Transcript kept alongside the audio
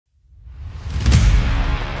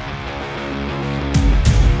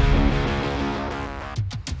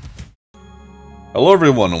Hello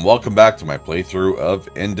everyone and welcome back to my playthrough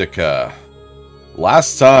of Indika.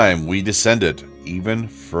 Last time we descended even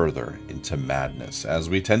further into madness, as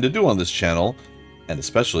we tend to do on this channel, and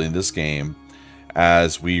especially in this game,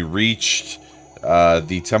 as we reached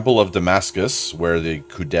the Temple of Damascus, where the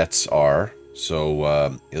Kudettes are,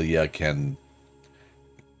 so Ilya can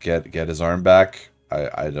get his arm back.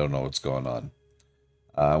 I don't know what's going on.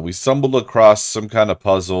 We stumbled across some kind of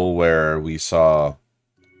puzzle where we saw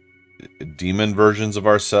demon versions of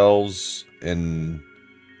ourselves in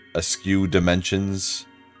skewed dimensions,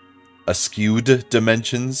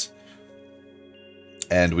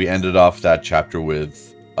 and we ended off that chapter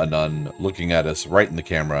with a nun looking at us right in the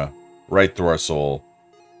camera, right through our soul,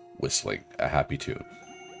 whistling a happy tune.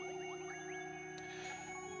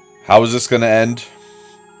 How is this going to end?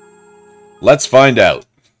 Let's find out.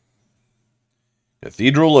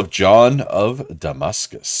 Cathedral of John of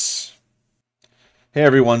Damascus. Hey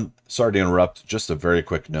everyone, sorry to interrupt, just a very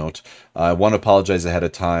quick note. I want to apologize ahead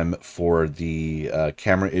of time for the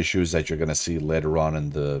camera issues that you're going to see later on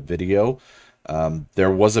in the video. There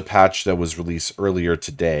was a patch that was released earlier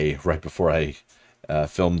today, right before I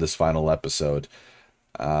filmed this final episode,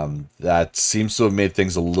 that seems to have made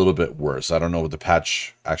things a little bit worse. I don't know what the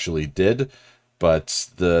patch actually did,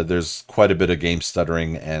 but there's quite a bit of game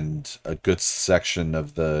stuttering and a good section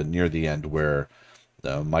of near the end where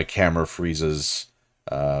my camera freezes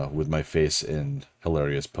with my face in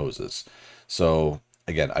hilarious poses. So,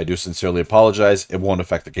 again, I do sincerely apologize. It won't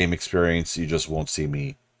affect the game experience. You just won't see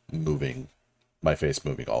me moving, my face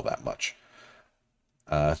moving all that much.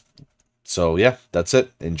 So, yeah, that's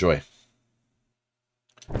it. Enjoy.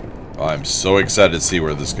 I'm so excited to see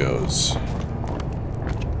where this goes.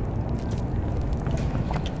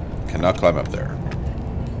 Cannot climb up there.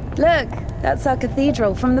 Look, that's our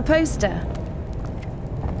cathedral from the poster.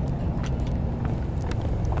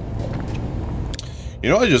 You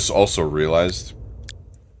know, I just also realized,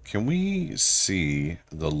 can we see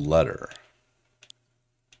the letter?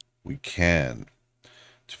 We can.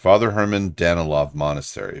 To Father Herman Danilov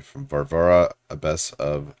Monastery from Varvara, abbess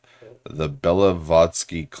of the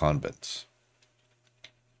Belavodsky Convent.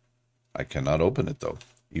 I cannot open it, though.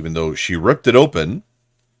 Even though she ripped it open,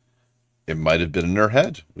 it might have been in her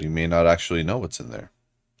head. We may not actually know what's in there.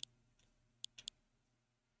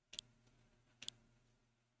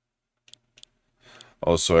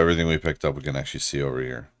 Oh, so everything we picked up we can actually see over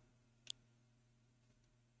here.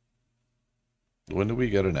 When did we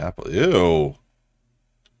get an apple? Ew.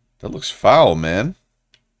 That looks foul, man.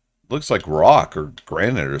 Looks like rock or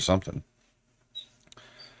granite or something.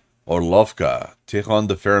 Orlovka, Tikhon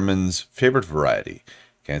de Ferman's favorite variety.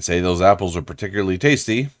 Can't say those apples are particularly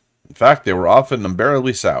tasty. In fact, they were often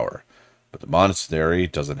unbearably sour. But the monastery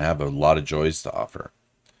doesn't have a lot of joys to offer.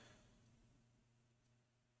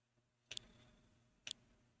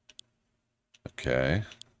 Okay,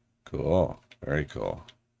 cool. Very cool.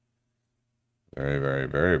 Very, very,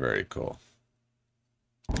 very, very cool.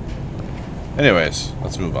 Anyways,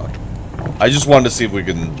 let's move on. I just wanted to see if we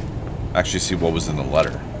can actually see what was in the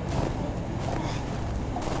letter.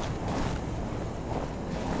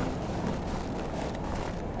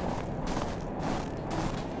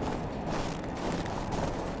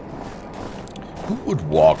 Who would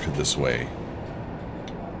walk this way?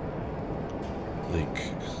 Like...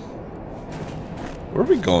 where are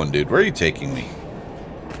we going, dude? Where are you taking me?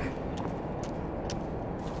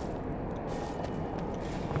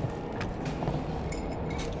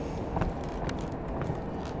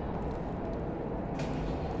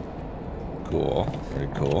 Cool. Very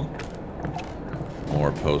cool.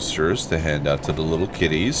 More posters to hand out to the little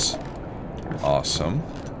kitties. Awesome.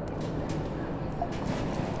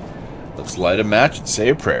 Let's light a match and say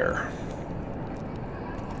a prayer.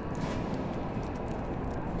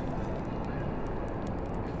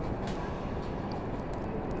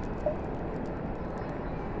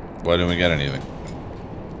 Why didn't we get anything?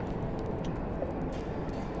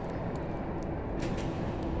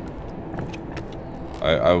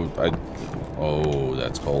 Oh,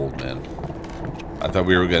 that's cold, man. I thought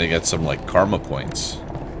we were gonna get some, like, karma points.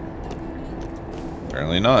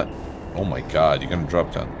 Apparently not. Oh my god, you're gonna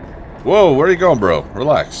drop down. Whoa, where are you going, bro?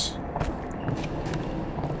 Relax.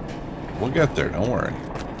 We'll get there, don't worry.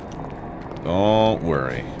 Don't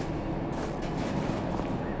worry.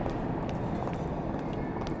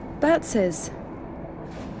 That's his.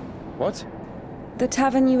 What? The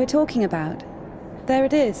tavern you were talking about. There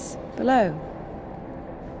it is, below.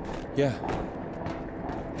 Yeah.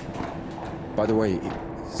 By the way,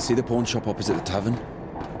 see the pawn shop opposite the tavern?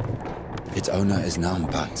 Its owner is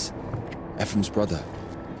Naum Bats, Ephraim's brother.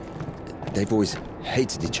 They've always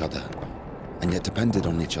hated each other, and yet depended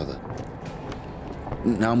on each other.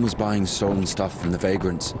 Nam was buying stolen stuff from the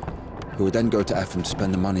vagrants, who would then go to Ephraim to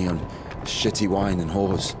spend the money on shitty wine and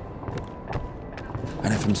whores.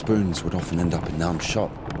 And Ephraim's spoons would often end up in Nam's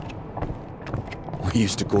shop. We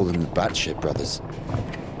used to call them the Batshit Brothers.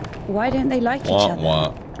 Why don't they like each Wah, other?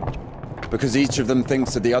 wah. Because each of them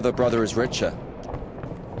thinks that the other brother is richer.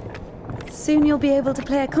 Soon you'll be able to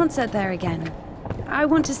play a concert there again. I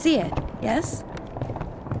want to see it, yes?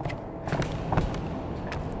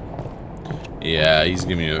 Yeah, he's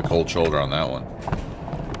giving you a cold shoulder on that one.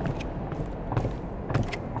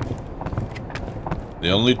 The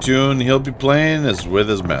only tune he'll be playing is with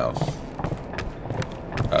his mouth.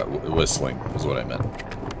 Whistling is what I meant.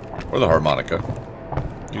 Or the harmonica.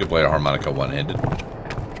 You can play a harmonica one-handed.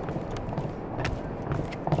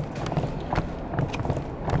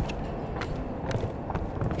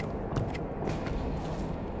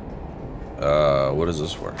 What is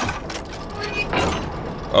this for?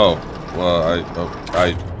 Oh, well,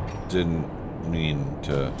 I didn't mean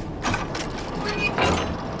to.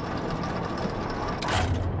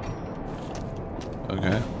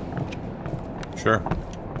 Okay. Sure.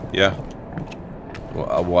 Yeah.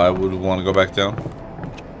 Well, why would we want to go back down?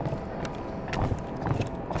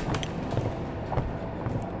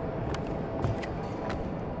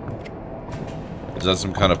 Is that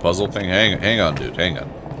some kind of puzzle thing? Hang on, dude. Hang on.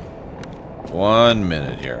 1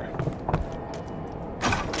 minute here.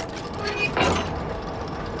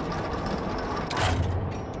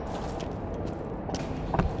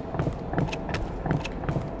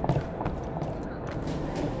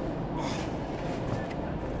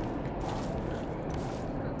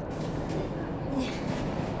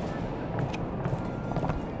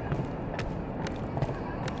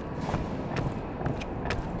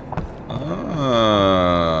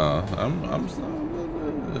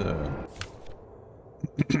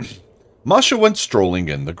 Masha went strolling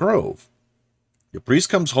in the grove. The priest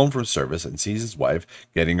comes home from service and sees his wife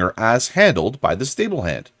getting her ass handled by the stable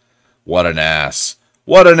hand. What an ass!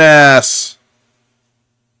 What an ass!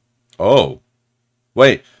 Oh.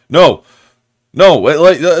 Wait. No. No. Wait,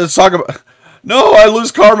 let's talk about... No, I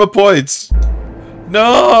lose karma points.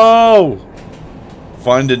 No!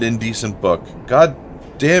 Find an indecent book. God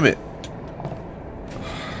damn it.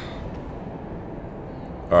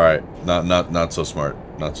 Alright. Not so smart.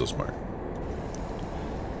 Not so smart.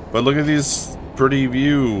 But look at these pretty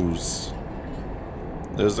views.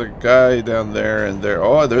 There's a guy down there and there.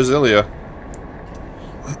 Oh, there's Ilya.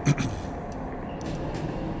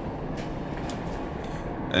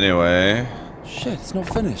 Anyway. Shit, it's not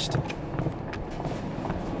finished.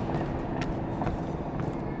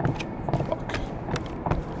 Fuck.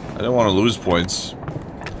 I didn't want to lose points.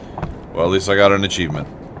 Well, at least I got an achievement.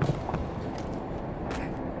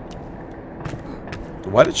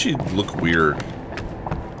 Why did she look weird?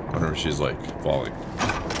 Whenever she's like falling.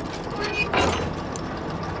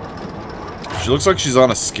 She looks like she's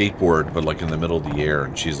on a skateboard, but like in the middle of the air,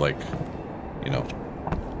 and she's like, you know,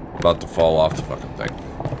 about to fall off the fucking thing.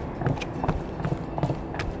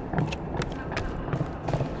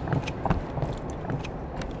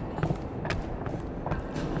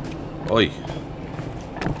 Oi.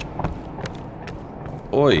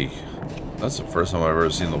 Oi. That's the first time I've ever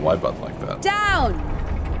seen the Y button like that. Down!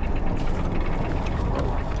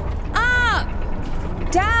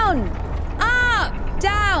 Down! Up!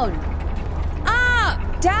 Down!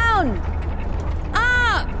 Up! Down!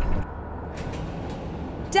 Up!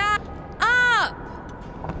 Down! Up!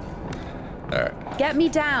 Alright. Get me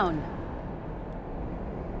down.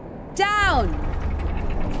 Down!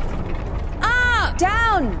 Up!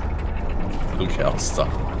 Down! Okay, I'll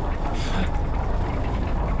stop.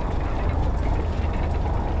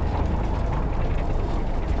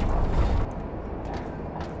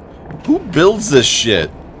 Who builds this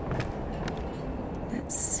shit?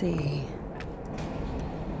 Let's see.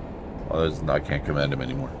 Well, I can't command him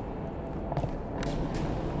anymore.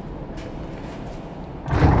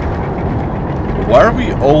 Why are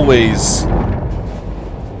we always...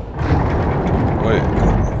 Wait,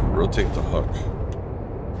 rotate the hook.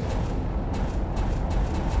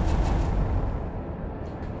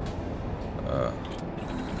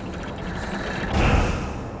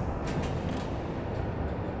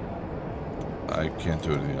 I can't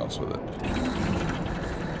do anything else with it.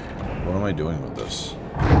 What am I doing with this?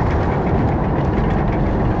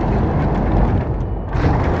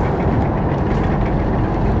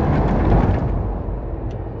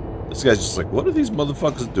 This guy's just like, what are these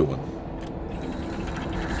motherfuckers doing?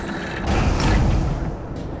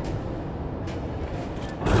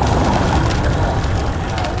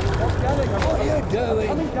 What are you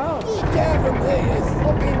doing? Get down from there, you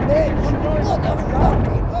fucking bitch! What the fuck?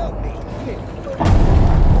 Holy shit!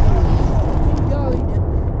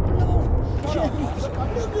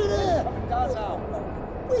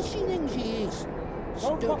 She thinks she is.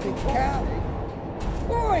 Stupid cow.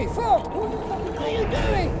 Oi, fuck! What are you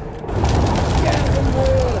doing? Get out of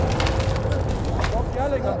here! Stop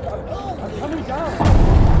yelling, I'm coming down.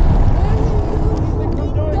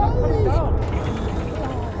 Where are you I'm coming down.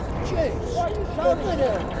 Jeez, look at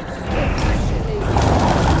her. Silly.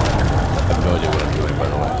 I have no idea what I'm doing, by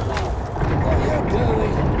the way. What are you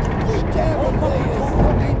doing? Get down from there, you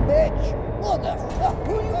fucking bitch! What the fuck?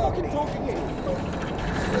 Who are you fucking talking to?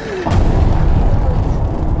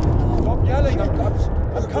 Stop yelling, I'm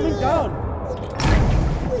coming down.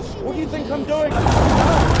 What do you think I'm doing? I'm coming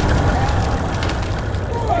down.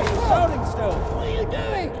 Why are you shouting still? What are you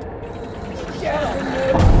doing? Get down from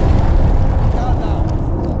there! Now.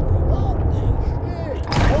 What the shit?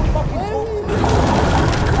 Don't fucking talk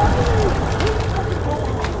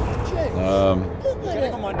to me. Look at Getting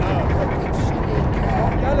it. on my nerves. Fucking silly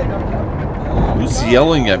cow. Yelling, Who's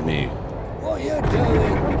yelling at me? What are you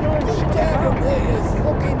doing? Get down from there, you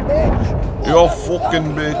fucking bitch! You fucking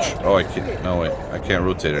bitch. Oh, I can't. No, wait. I can't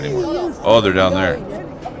rotate anymore. Oh, they're down there.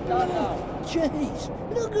 Jeez,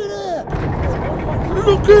 look at her!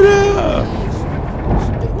 Look at her!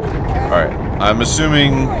 Stupid cow. Alright. I'm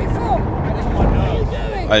assuming Hey, Phil, what are you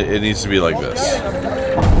doing? it needs to be like this.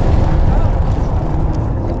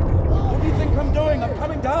 What do you think I'm doing? I'm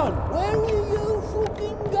coming down. Where are you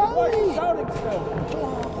fucking Why are you going? shouting still?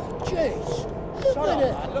 Oh, jeez, look Shut at up,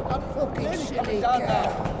 her! man. Look, I'm Fucking really silly coming down cow.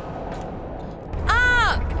 now.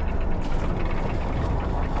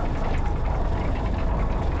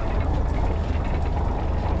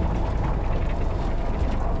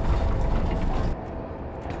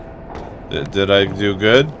 Did I do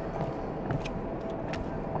good?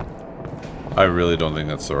 I really don't think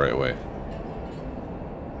that's the right way.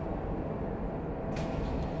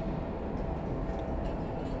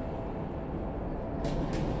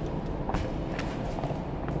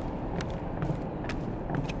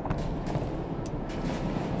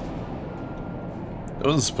 It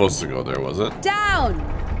wasn't supposed to go there, was it? Down!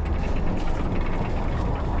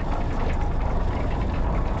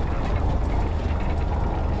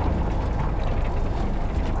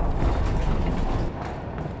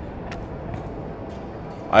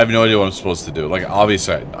 I have no idea what I'm supposed to do. Like,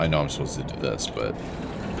 obviously, I know I'm supposed to do this, but...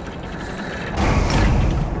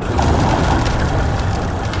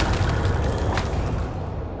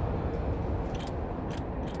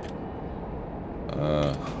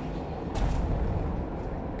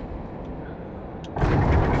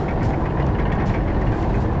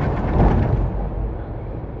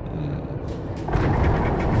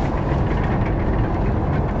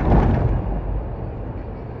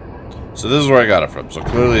 So this is where I got it from. So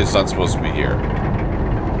clearly it's not supposed to be here.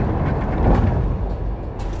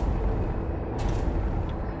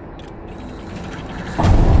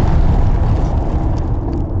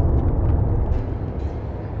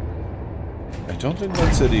 I don't think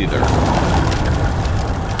that's it either.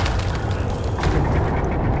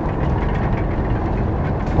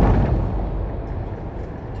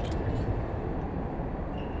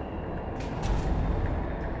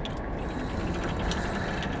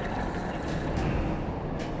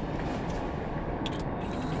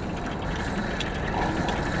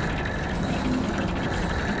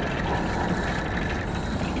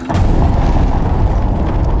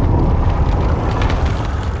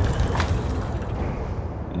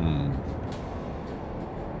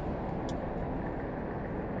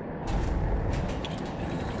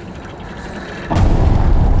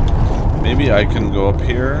 Maybe I can go up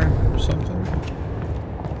here or something?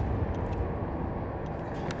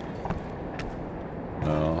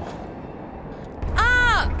 No.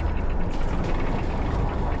 Up!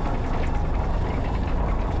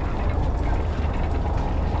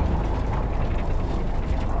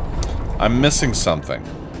 I'm missing something.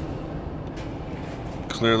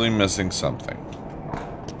 Clearly missing something.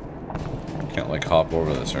 Can't like hop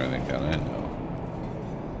over this or anything, can I? No.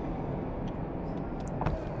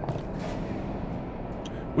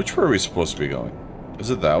 Which way are we supposed to be going? Is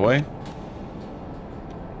it that way?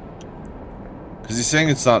 Because he's saying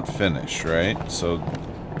it's not finished, right? So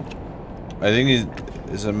I think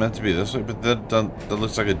is it meant to be this way? But that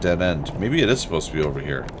looks like a dead end. Maybe it is supposed to be over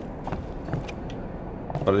here.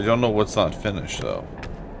 But I don't know what's not finished, though.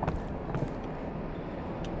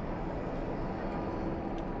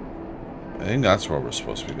 I think that's where we're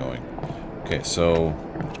supposed to be going. Okay, so...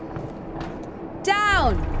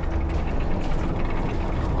 Down!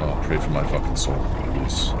 Oh, pray for my fucking soul,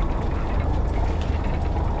 please.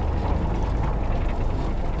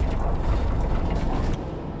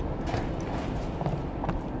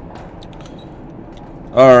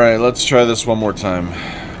 Alright, let's try this one more time.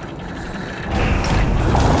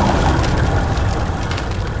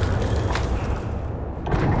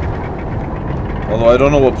 Although I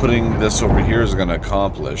don't know what putting this over here is going to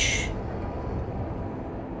accomplish.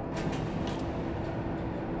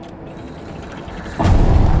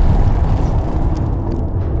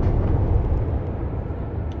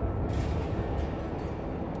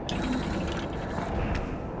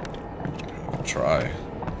 Try.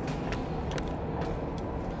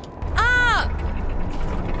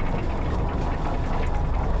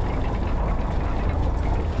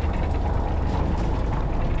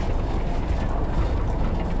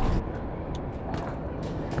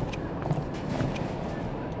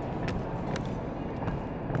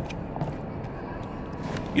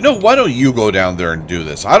 You know, why don't you go down there and do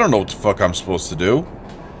this? I don't know what the fuck I'm supposed to do.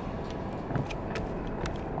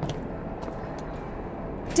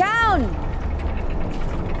 Down!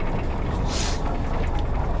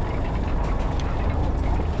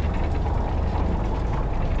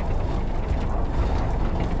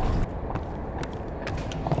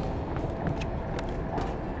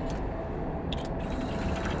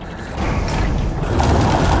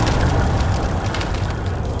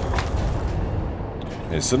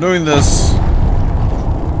 Okay, so doing this,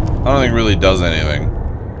 I don't think really does anything.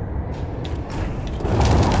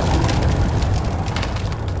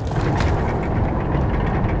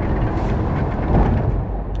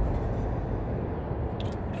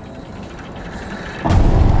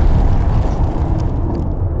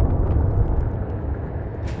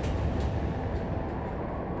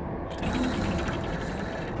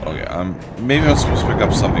 Okay, maybe I'm supposed to pick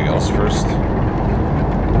up something else first.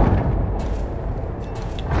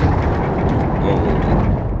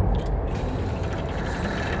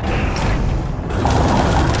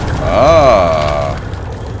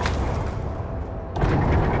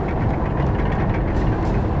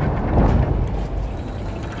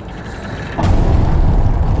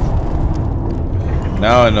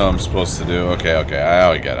 Now I know I'm supposed to do. Okay,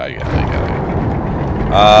 I get it.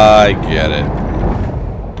 I get it.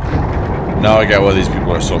 Now I get why these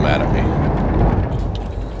people are so mad at me.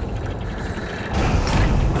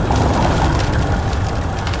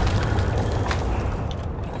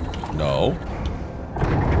 No.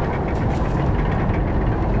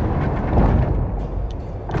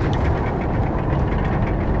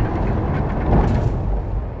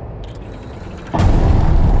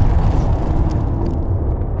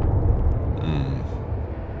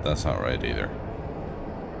 That's not right either.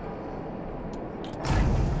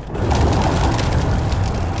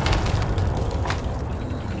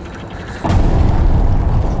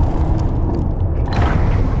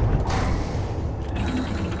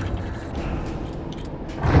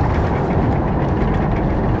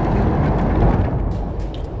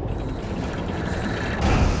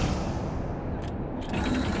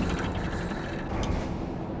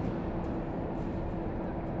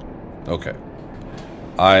 Okay.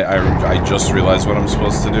 I just realized what I'm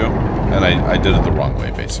supposed to do, and I did it the wrong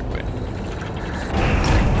way, basically.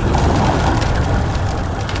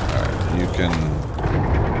 Alright, you can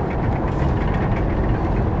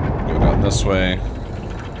go down this way.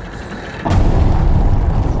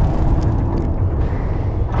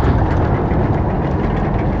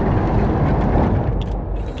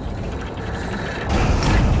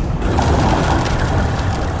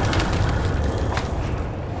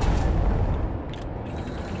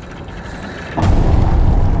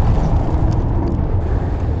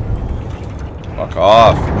 Fuck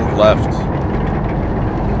off. Move left.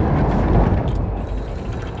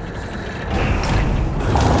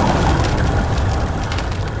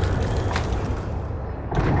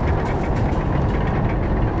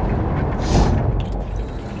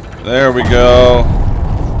 There we go.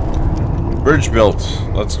 Bridge built.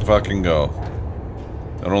 Let's fucking go.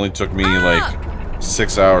 It only took me like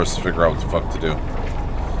 6 hours to figure out what the fuck to do.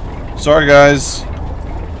 Sorry, guys.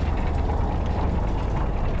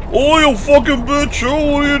 Oh, you fucking bitch!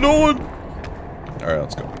 Oh, what are you doing? Alright,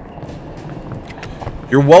 let's go.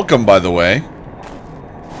 You're welcome, by the way.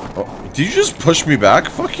 Oh, did you just push me back?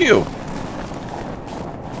 Fuck you.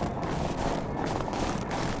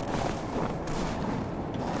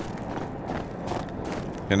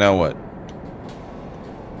 Okay, now what?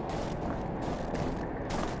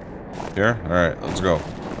 Here? Alright, let's go.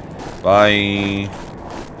 Bye.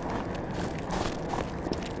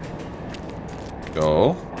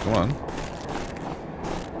 Go. Come on.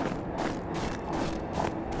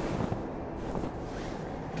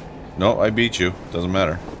 No, I beat you. Doesn't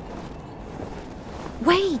matter.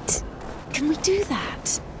 Wait! Can we do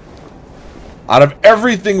that? Out of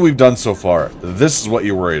everything we've done so far, this is what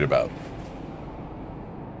you're worried about.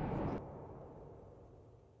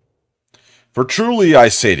 For truly I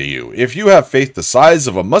say to you, if you have faith the size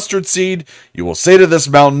of a mustard seed, you will say to this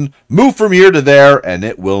mountain, move from here to there, and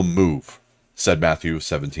it will move, said Matthew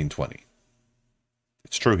 17:20.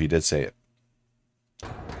 It's true, he did say it.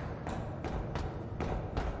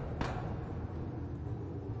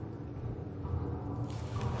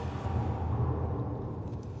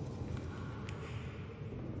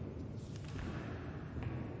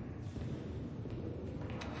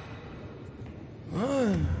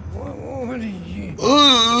 What are you...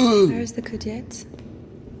 Where's the Kudets?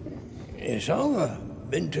 It's over.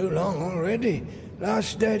 Been too long already.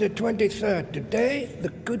 Last day the 23rd. Today, the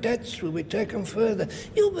Kudets will be taken further.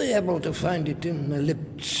 You'll be able to find it in the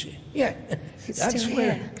lips. Yeah, It's that's still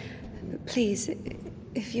where... here. Please,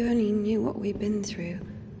 if you only knew what we've been through.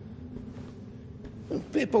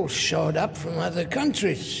 People showed up from other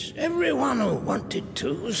countries. Everyone who wanted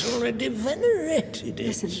to was already venerated.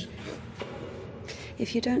 Listen,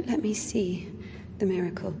 if you don't let me see the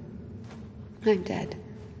miracle, I'm dead.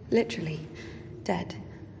 Literally dead.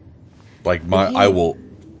 Like I will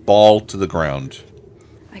fall to the ground.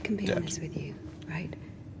 I can be Dead. honest with you, right?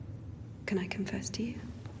 Can I confess to you?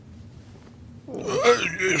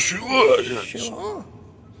 Yes, you would. Sure.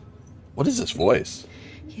 What is this voice?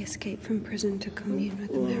 He escaped from prison to commune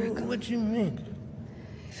with the miracle. What do you mean?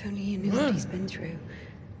 If only you knew what he's been through.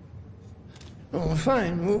 Oh,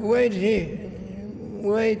 fine. Wait here.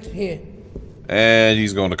 Wait here. And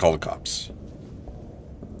he's going to call the cops.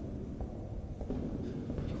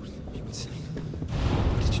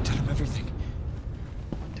 Why did you tell him everything?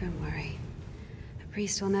 Don't worry. A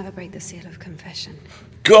priest will never break the seal of confession.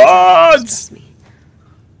 Gods! Trust me.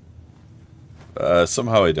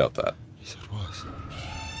 Somehow I doubt that. He said it was.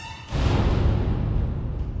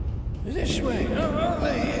 This way. Oh,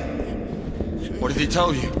 there. What did he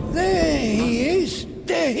tell you? There he is.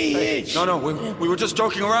 There he is. No, we were just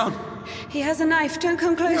joking around. He has a knife. Don't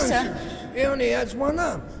come closer. He only has one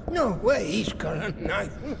arm. No way, he's got a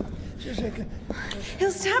knife. Just a second.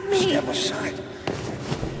 He'll stab me. Step aside.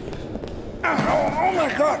 Oh my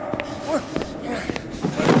God.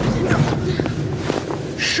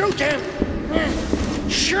 Shoot him.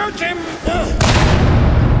 Shoot him.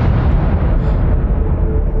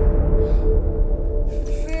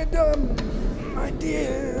 Freedom, my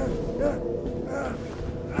dear.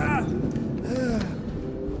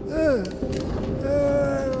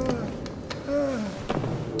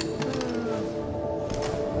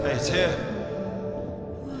 Hey, it's here.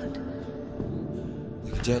 What?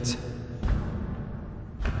 The Jets.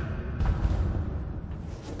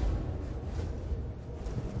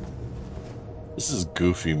 This is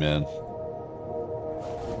goofy, man.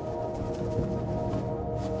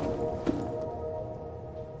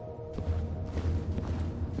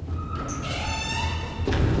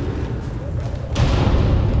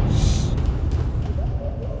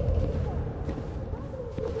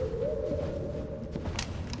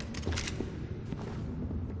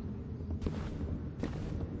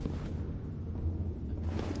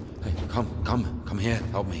 Hey, come here,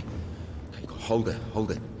 help me. Okay, hold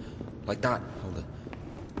it. Like that, hold it.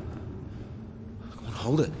 Come on,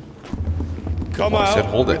 hold it. Come I out said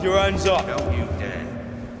hold it. with your hands up. Don't you dare.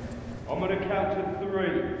 I'm gonna count to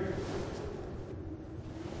 3.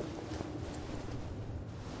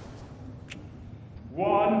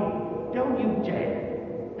 One. Don't you dare.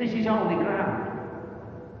 This is holy ground.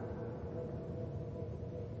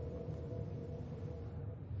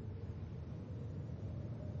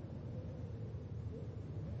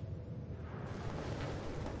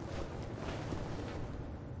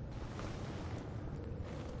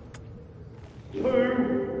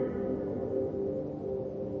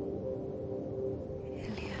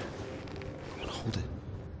 Hold it.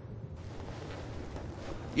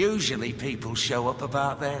 Usually people show up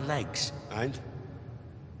about their legs. And?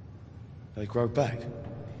 They grow back.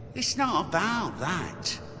 It's not about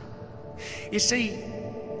that. You see,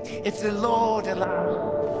 if the Lord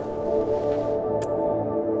allows...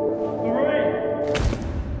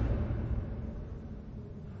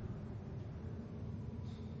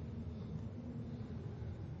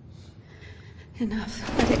 3.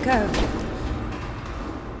 Enough. Let it go.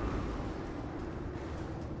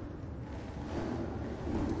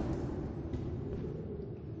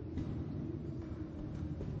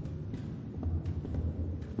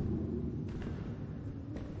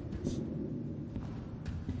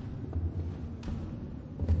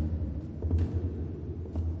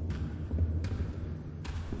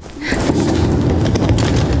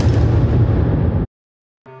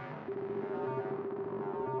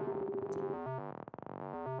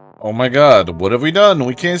 Oh my God, what have we done?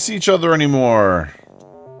 We can't see each other anymore.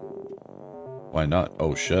 Why not?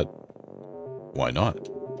 Oh shit. Why not?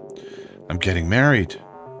 I'm getting married.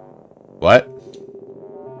 What?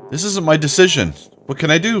 This isn't my decision. What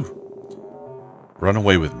can I do? Run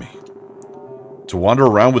away with me. To wander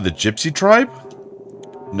around with the gypsy tribe?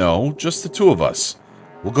 No, just the two of us.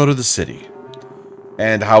 We'll go to the city.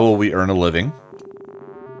 And how will we earn a living?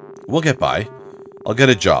 We'll get by. I'll get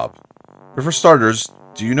a job. But for starters,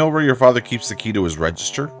 do you know where your father keeps the key to his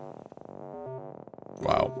register?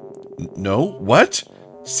 Wow. No? What?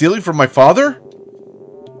 Stealing from my father?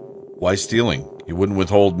 Why stealing? He wouldn't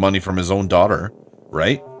withhold money from his own daughter,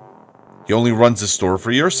 right? He only runs the store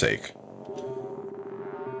for your sake.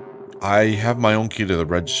 I have my own key to the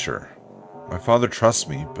register. My father trusts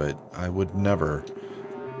me, but I would never.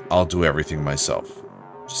 I'll do everything myself.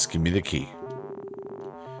 Just give me the key.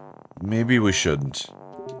 Maybe we shouldn't.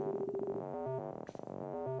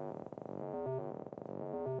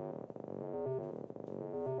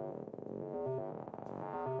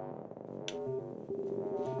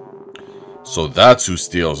 So that's who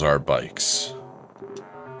steals our bikes.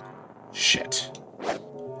 Shit.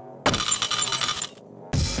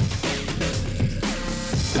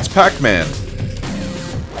 It's Pac-Man.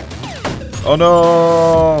 Oh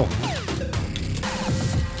no!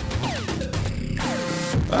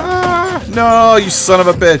 Ah, no, you son of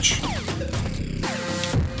a bitch.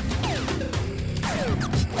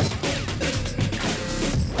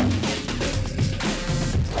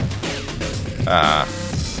 Ah.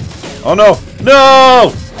 Oh no!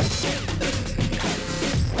 No!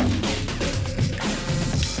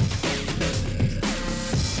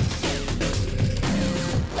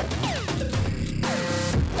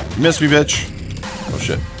 You missed me, bitch. Oh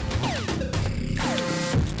shit.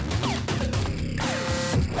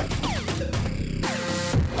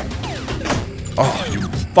 Oh, you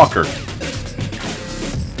fucker.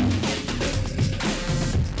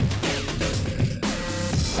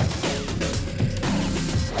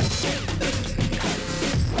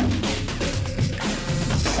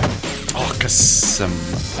 Oh, Kassim.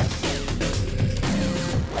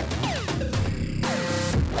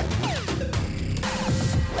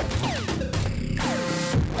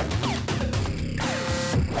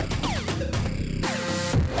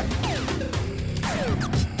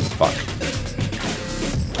 Fuck.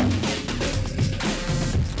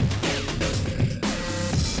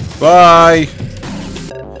 Bye!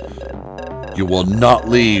 You will not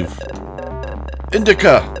leave.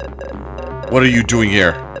 Indika! What are you doing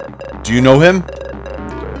here? Do you know him?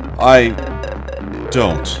 I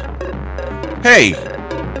don't. Hey!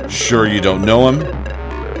 Sure you don't know him?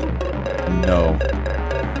 No.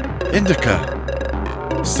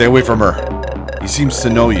 Indika! Stay away from her. He seems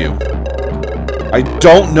to know you. I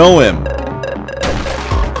don't know him!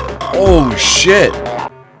 Oh shit!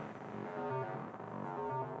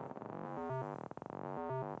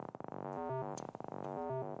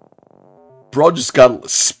 Bro just got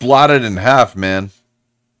splatted in half, man.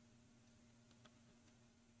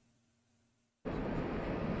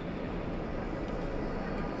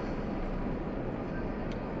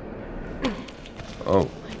 Oh.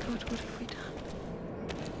 My God, what have we done?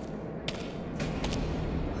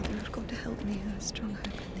 Mother of God, help me, who has strong hope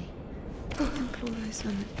in thee. I implore thy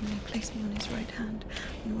Son that he may place me on his right hand,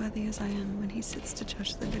 unworthy as I am, when he sits to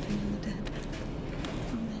judge the living and the dead.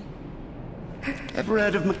 Amen. Ever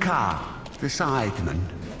heard of Makar, the scytheman?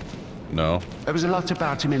 No. There was a lot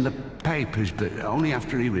about him in the papers, but only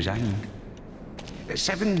after he was hanged.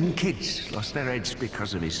 7 kids lost their heads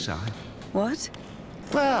because of his scythe. What?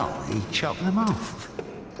 Well, he chopped them off.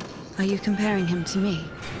 Are you comparing him to me?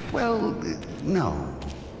 Well, no.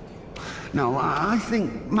 No, I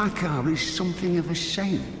think Makar is something of a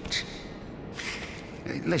saint.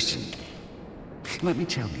 Listen, let me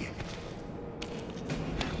tell you.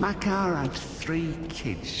 Makar had 3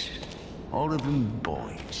 kids, all of them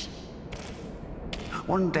boys.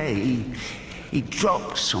 One day, he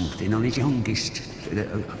dropped something on his youngest,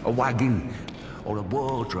 a wagon or a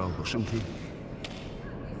wardrobe or something.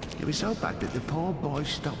 It was so bad that the poor boy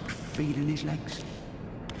stopped feeding his legs.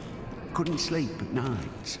 Couldn't sleep at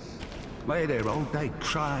night. Lay there all day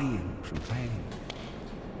crying from pain.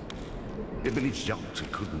 The village doctor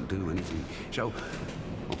couldn't do anything, so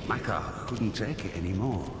Makar couldn't take it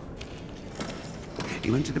anymore.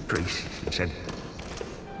 He went to the priest and said,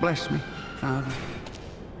 "Bless me, Father,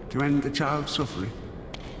 to end the child's suffering."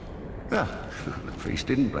 Well, the priest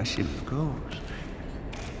didn't bless him, of course.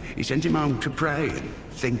 He sent him home to pray and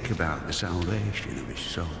think about the salvation of his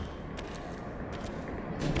soul.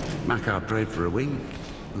 Makar prayed for a week,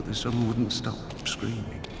 but the son wouldn't stop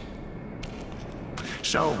screaming.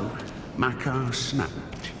 So, Makar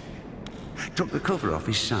snapped, took the cover off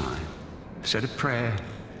his side, said a prayer,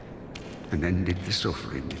 and ended the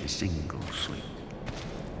suffering with a single sweep.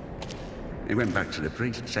 He went back to the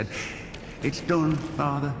priest and said, "It's done,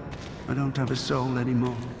 Father. I don't have a soul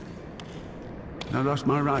anymore. I lost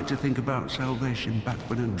my right to think about salvation back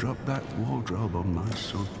when I dropped that wardrobe on my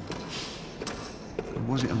son. Or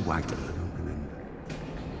was it a wagon? I don't remember.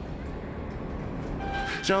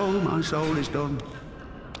 So, my soul is done.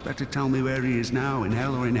 Better tell me where he is now, in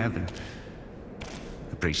hell or in heaven."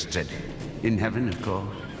 The priest said, "In heaven, of course.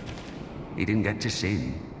 He didn't get to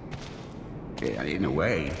sin. Yeah, in a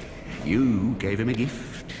way, you gave him a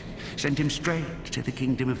gift. Sent him straight to the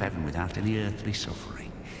kingdom of heaven without any earthly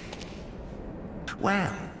suffering."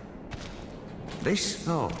 Well, this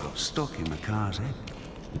thought got stuck in McCar's head.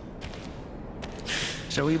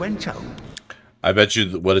 So he went home. I bet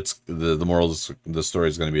you what it's the moral of the story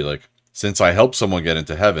is going to be like, since I helped someone get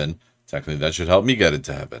into heaven, technically that should help me get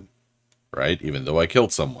into heaven, right? Even though I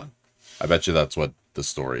killed someone. I bet you that's what the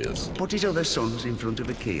story is. Put his other sons in front of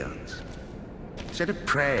a kiosk, said a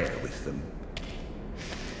prayer with them,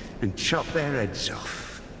 and chopped their heads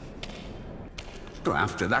off. But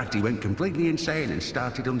after that, he went completely insane and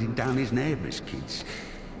started hunting down his neighbours' kids.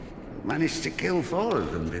 Managed to kill 4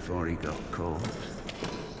 of them before he got caught.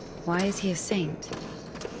 Why is he a saint?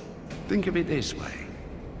 Think of it this way.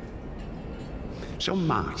 Some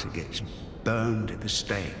martyr gets burned at the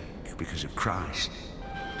stake because of Christ.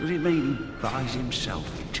 Does it mean he buys himself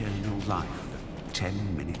eternal life for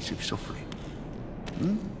 10 minutes of suffering?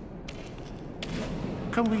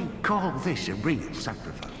 Can we call this a real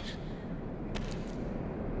sacrifice?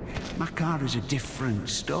 Makar is a different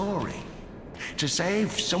story. To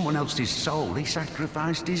save someone else's soul, he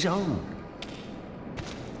sacrificed his own.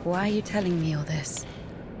 Why are you telling me all this?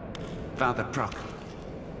 Father Proctor,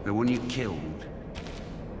 the one you killed,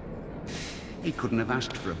 he couldn't have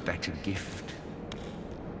asked for a better gift.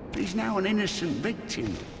 He's now an innocent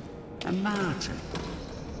victim, a martyr.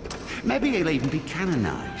 Maybe he'll even be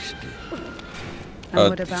canonized. And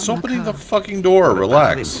what about It's opening the Makar? fucking door.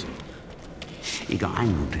 Relax. He got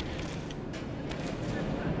hanged.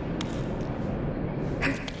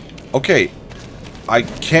 Okay, I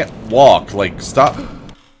can't walk. Like, stop.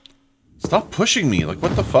 Stop pushing me. Like,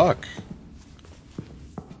 what the fuck?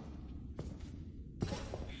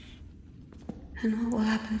 And what will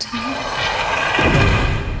happen to me?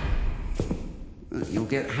 You'll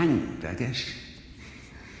get hanged, I guess.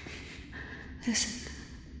 Listen,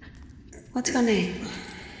 what's your name?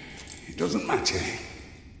 It doesn't matter.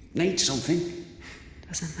 Need something?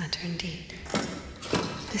 Doesn't matter indeed.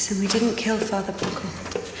 Listen, we didn't kill Father Buckle.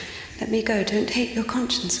 Let me go. Don't taint your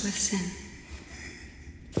conscience with sin.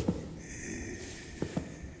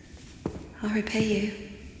 I'll repay you.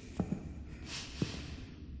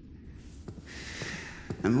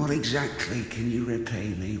 And what exactly can you repay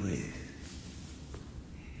me with?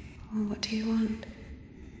 Well, what do you want?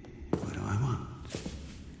 What do I want?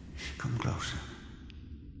 Come closer.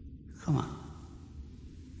 Come on.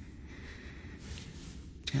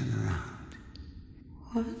 Turn around.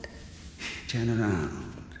 What? Turn around.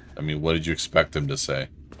 I mean, what did you expect him to say?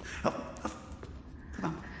 Come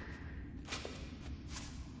on.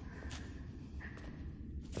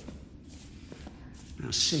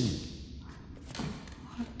 Now sing.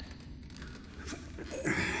 What?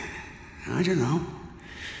 I don't know.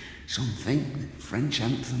 Something. French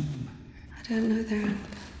anthem. I don't know their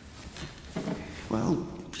anthem. Well,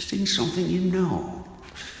 sing something you know.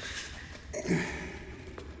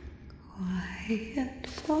 Quiet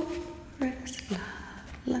forest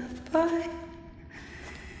lullaby.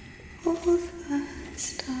 All the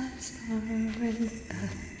stars are in the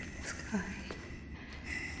sky.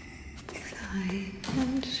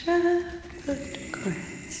 Silent shepherd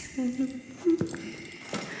cries.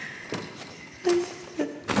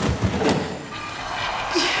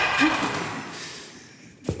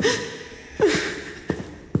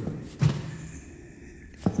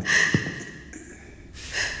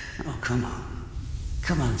 Oh, come on.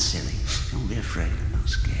 Come on, silly. Don't be afraid. I'm not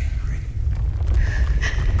scared.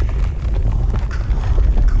 Oh,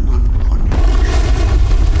 come on, honey.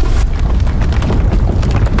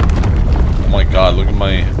 Oh my god, look at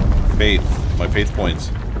my faith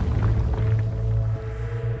points.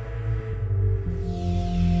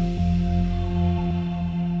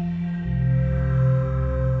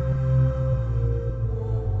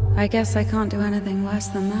 I guess I can't do anything worse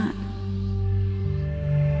than that.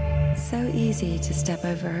 It's so easy to step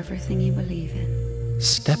over everything you believe in.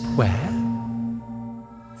 Step where?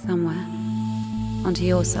 Somewhere. Onto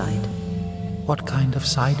your side. What kind of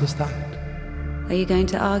side is that? Are you going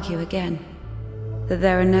to argue again? That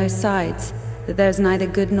there are no sides? That there's neither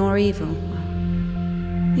good nor evil?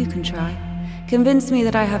 Well, you can try. Convince me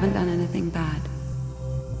that I haven't done anything bad.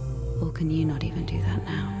 Or can you not even do that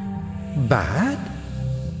now? Bad?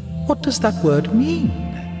 What does that word mean?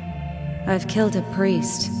 I've killed a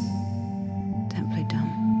priest. Don't play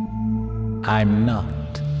dumb. I'm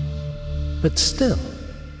not. But still,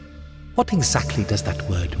 what exactly does that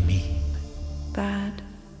word mean? Bad.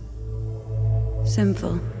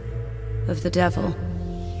 Sinful. Of the devil.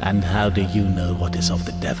 And how do you know what is of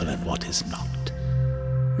the devil and what is not?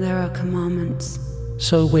 There are commandments.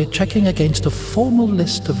 So we're checking against a formal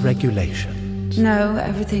list of regulations. No,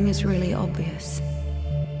 everything is really obvious.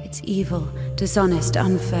 It's evil, dishonest,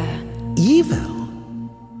 unfair. Evil?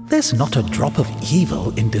 There's not a drop of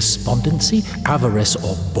evil in despondency, avarice,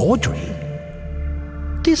 or bawdry.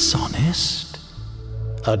 Dishonest?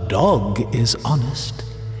 A dog is honest.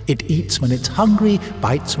 It eats when it's hungry,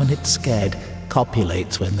 bites when it's scared,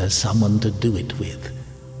 copulates when there's someone to do it with.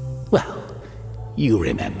 Well, you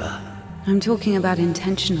remember. I'm talking about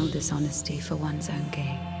intentional dishonesty for one's own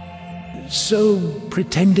gain. So,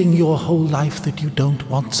 pretending your whole life that you don't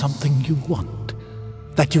want something you want,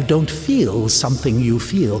 that you don't feel something you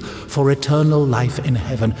feel for eternal life in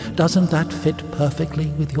heaven, doesn't that fit perfectly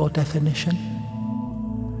with your definition?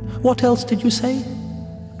 What else did you say?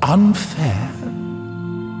 Unfair?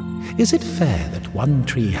 Is it fair that one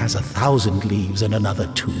tree has 1,000 leaves and another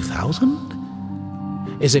 2,000?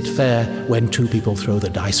 Is it fair when two people throw the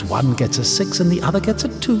dice, one gets a 6 and the other gets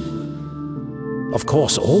a 2? Of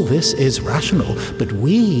course, all this is rational, but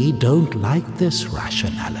we don't like this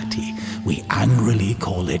rationality. We angrily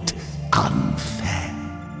call it unfair.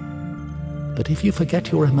 But if you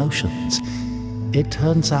forget your emotions, it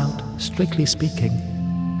turns out, strictly speaking,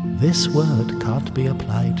 this word can't be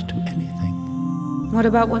applied to anything. What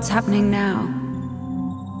about what's happening now?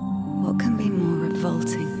 What can be more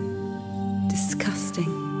revolting,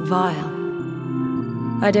 disgusting, vile?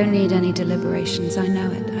 I don't need any deliberations, I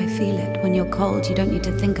know it, I feel it. When you're cold, you don't need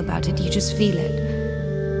to think about it, you just feel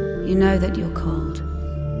it. You know that you're cold.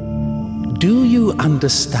 Do you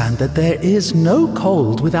understand that there is no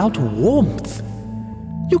cold without warmth?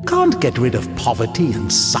 You can't get rid of poverty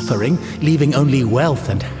and suffering, leaving only wealth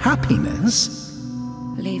and happiness.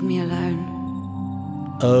 Leave me alone.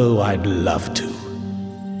 Oh, I'd love to.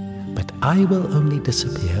 But I will only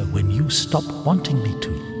disappear when you stop wanting me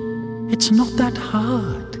to. It's not that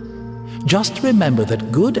hard. Just remember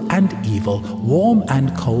that good and evil, warm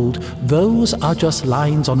and cold, those are just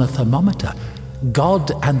lines on a thermometer.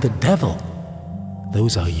 God and the devil,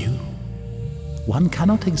 those are you. One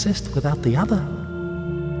cannot exist without the other.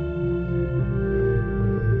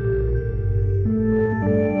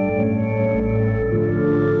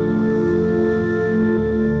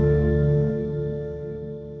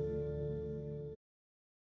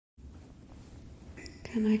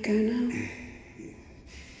 Can I go now?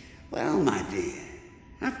 Well, my dear,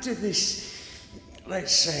 after this,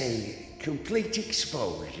 let's say, complete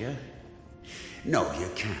exposure, no, you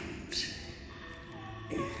can't.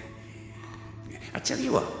 I tell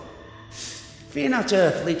you what, fear not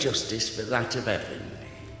earthly justice, but that of heaven.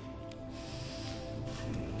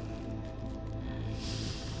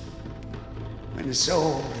 When the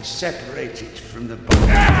soul is separated from the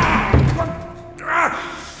body...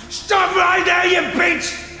 Stop right there, you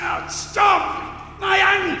bitch! Oh, stop! My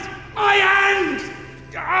hand! My hand!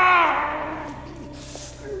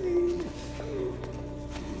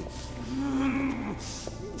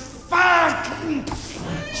 Fuck!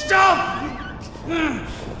 Stop!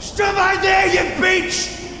 Stop right there, you bitch!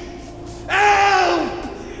 Help!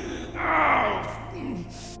 Oh.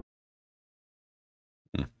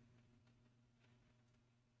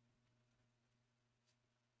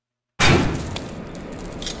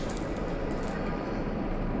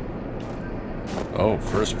 Oh,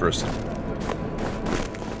 first person.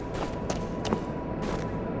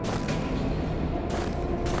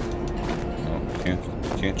 Oh,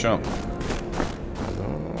 can't jump.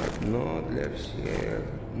 Одно для всех.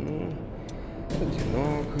 Ну,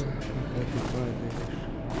 одиноко, пока ты падаешь.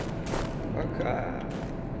 Пока.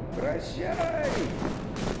 Прощай.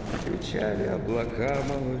 Кричали облака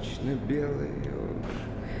молочно-белые уж.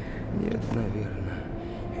 Нет, наверное.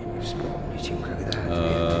 И не вспомнить им, когда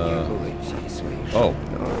ответа не было и всей своей Oh.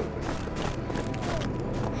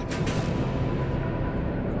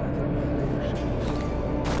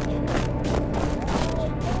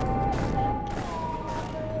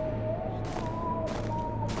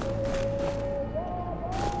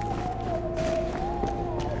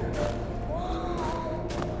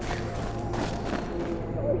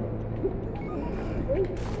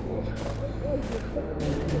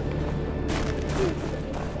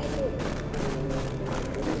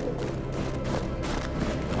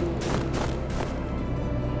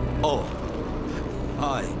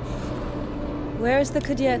 Where is the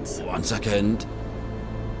cadet? 1 second.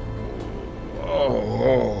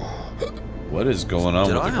 Oh. What is going on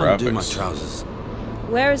Did with I the undo my graphics? trousers?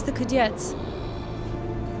 Where is the cadet?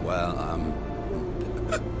 Well,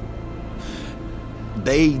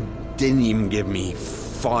 they didn't even give me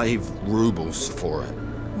 5 rubles for it.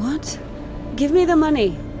 What? Give me the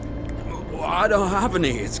money. I don't have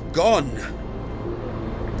any, it's gone.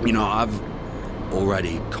 You know, I've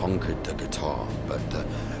already conquered the guitar, but the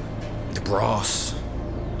brass,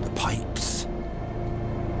 the pipes.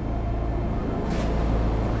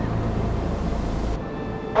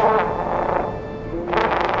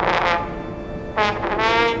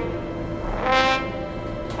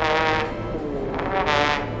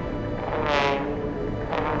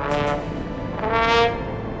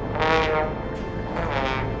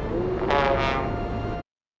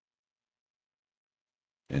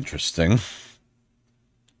 Interesting.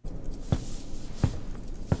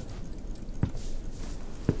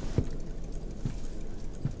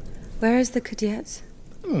 Where is the cadet?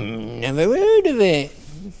 Never heard of it.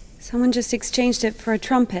 Someone just exchanged it for a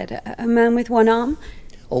trumpet. A man with one arm?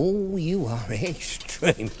 Oh, you are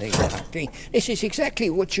extremely lucky. This is exactly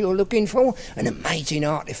what you're looking for. An amazing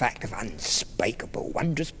artifact of unspeakable,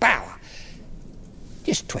 wondrous power.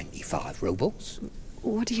 Just 25 rubles.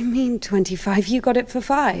 What do you mean, 25? You got it for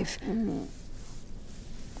 5.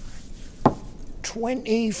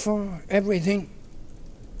 20 for everything.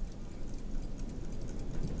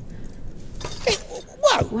 Hey,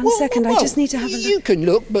 whoa, One second, I just need to have a look. You can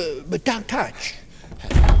look, but don't touch.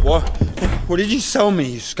 What? What did you sell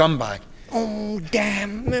me, you scumbag? Oh,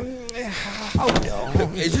 damn. Hold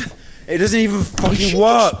on. It doesn't even fucking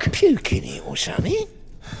work. Puke in it or something?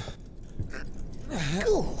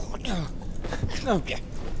 God. Oh,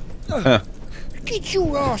 yeah. Get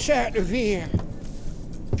your ass out of here.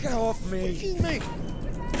 Get off me. What do you mean?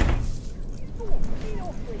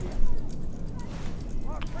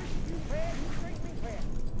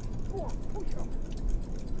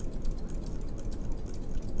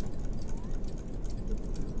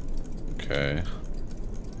 Okay.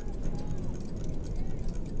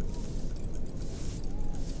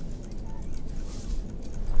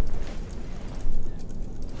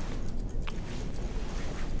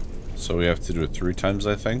 So we have to do it 3 times,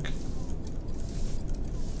 I think.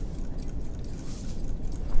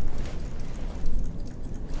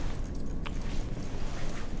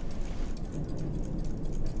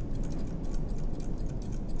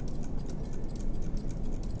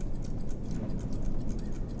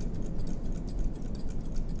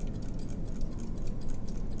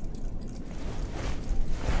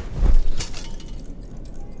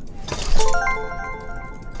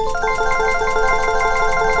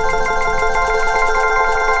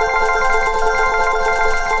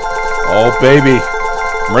 Oh, baby.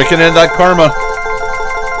 I'm raking in that karma.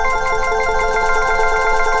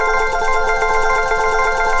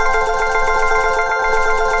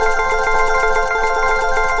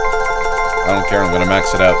 I don't care. I'm going to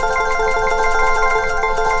max it out.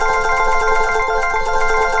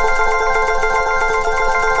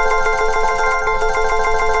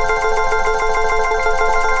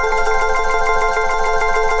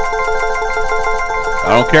 I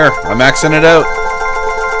don't care. I'm maxing it out.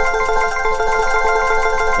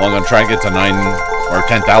 Well, I'm going to try and get to 9 or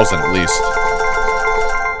 10,000 at least.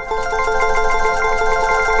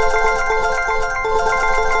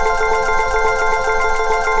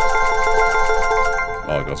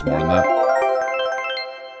 Oh, it goes more than that.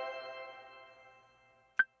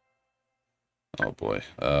 Oh boy.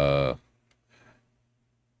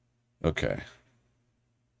 Okay.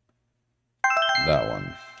 That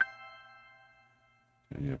one.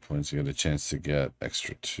 You get points, you get a chance to get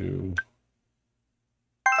extra 2.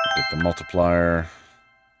 Get the multiplier.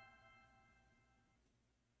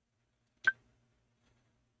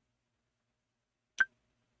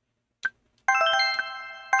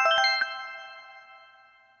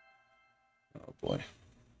 Oh boy.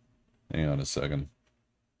 Hang on a second.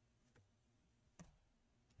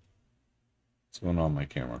 What's going on with my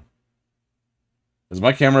camera? Has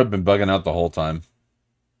my camera been bugging out the whole time?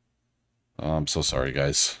 Oh, I'm so sorry,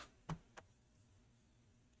 guys.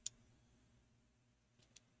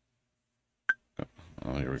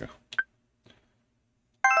 Oh, here we go.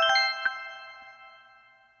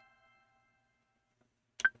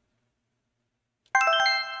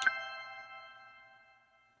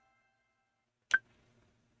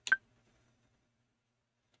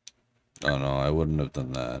 Oh no, I wouldn't have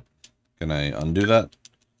done that. Can I undo that?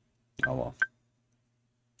 Oh well.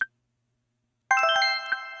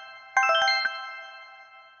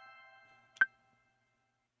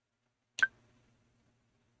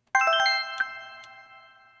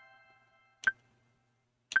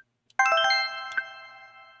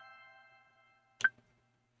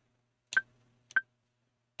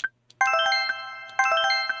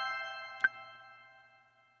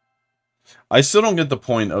 I still don't get the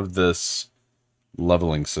point of this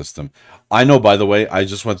leveling system. I know, by the way, I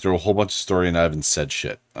just went through a whole bunch of story and I haven't said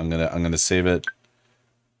shit. I'm gonna save it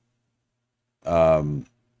for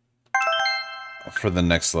the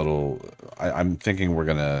next little. I'm thinking we're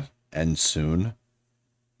gonna end soon.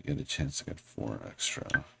 You get a chance to get 4 extra.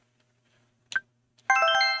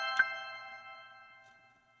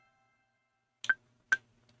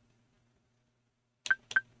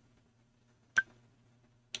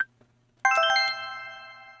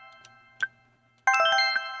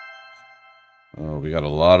 Oh, we got a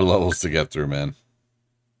lot of levels to get through, man.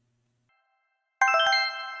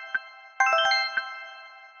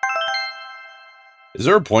 Is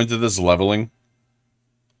there a point to this leveling?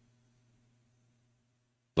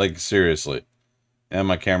 Like, seriously. And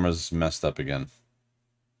my camera's messed up again.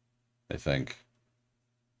 I think.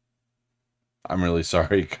 I'm really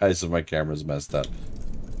sorry, guys, if my camera's messed up.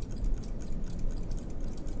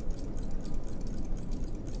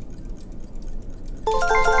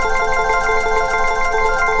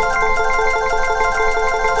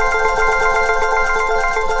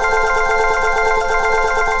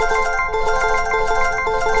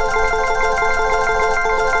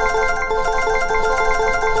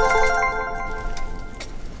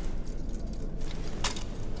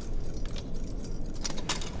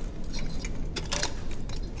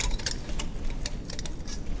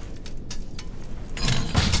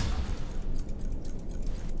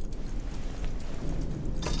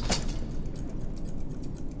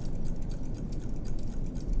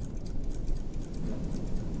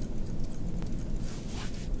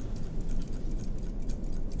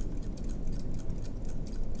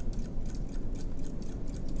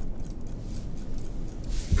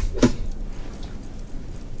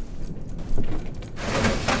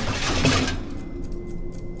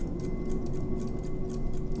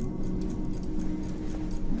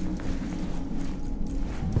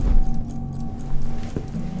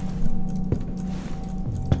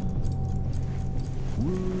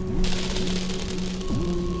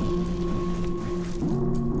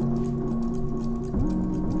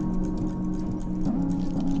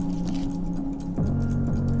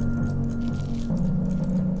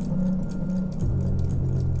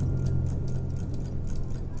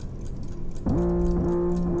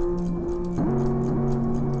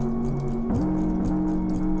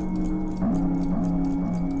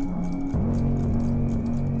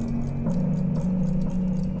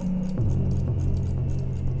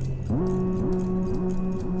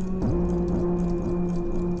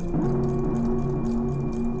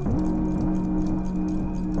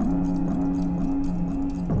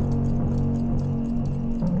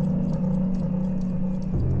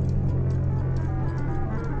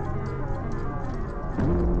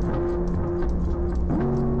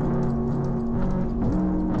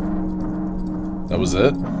 That was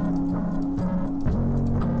it?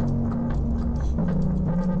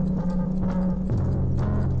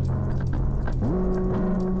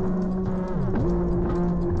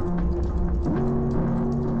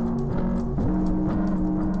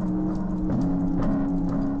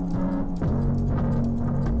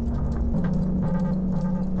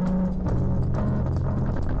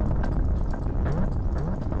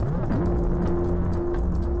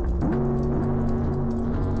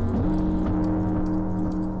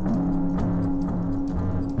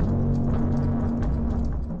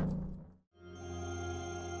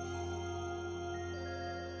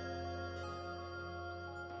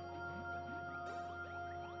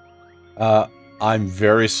 I'm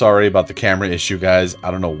very sorry about the camera issue, guys. I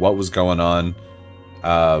don't know what was going on.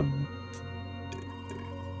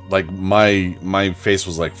 Like, my face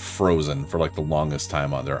was, like, frozen for, like, the longest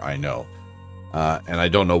time on there, I know. And I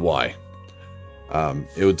don't know why.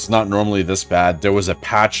 It's not normally this bad. There was a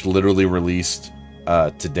patch literally released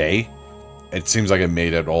today. It seems like it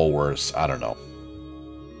made it all worse. I don't know.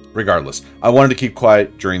 Regardless, I wanted to keep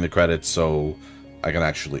quiet during the credits so I can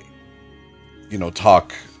actually, you know,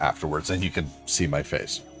 talk afterwards and you can see my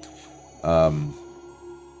face. Let me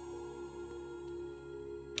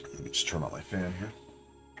just turn on my fan here.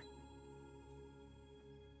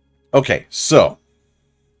 Okay, so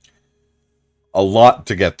a lot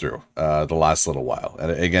to get through the last little while.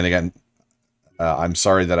 And again, I'm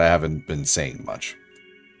sorry that I haven't been saying much.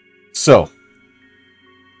 So,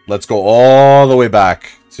 let's go all the way back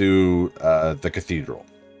to the cathedral.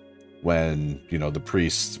 When, you know, the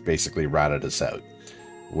priest basically ratted us out.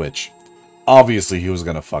 Which, obviously, he was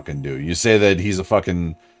gonna fucking do. You say that he's a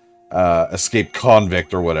fucking escaped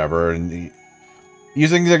convict or whatever, and you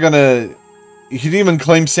think they're gonna... He didn't even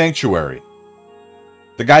claim sanctuary.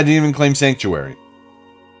 The guy didn't even claim sanctuary.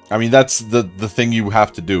 I mean, that's the thing you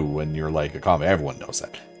have to do when you're like a comic. Everyone knows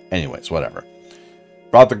that. Anyways, whatever.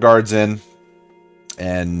 Brought the guards in,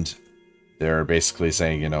 and they're basically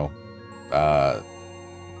saying, you know,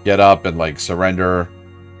 get up and like surrender.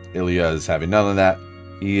 Ilya is having none of that.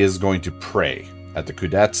 He is going to pray at the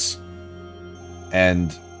Cadets,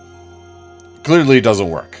 and clearly it doesn't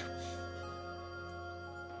work.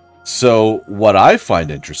 So what I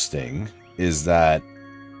find interesting is that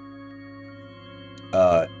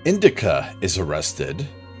Indika is arrested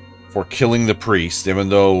for killing the priest, even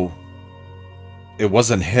though it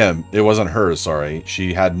wasn't him. It wasn't her, sorry.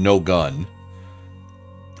 She had no gun.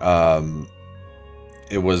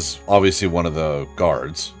 It was obviously one of the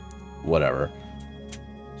guards. Whatever.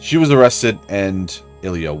 She was arrested and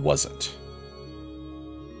Ilya wasn't.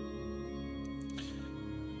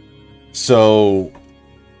 So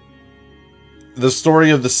the story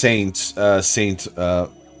of the Saint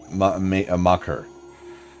Makar.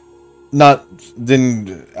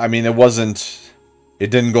 It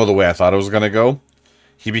didn't go the way I thought it was going to go.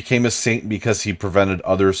 He became a saint because he prevented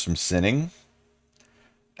others from sinning.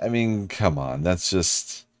 I mean, come on, that's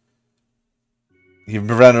just... He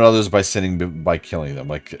prevented others by sinning by killing them.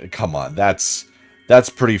 Like, come on, that's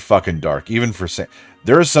pretty fucking dark. Even for saints.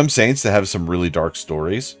 There are some saints that have some really dark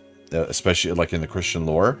stories, especially like in the Christian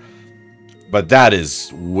lore. But that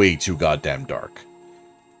is way too goddamn dark.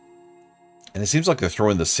 And it seems like they're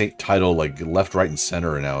throwing the saint title like left, right, and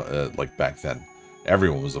center now. Like back then,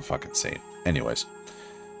 everyone was a fucking saint. Anyways,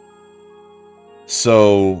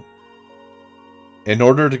 so in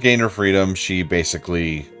order to gain her freedom, she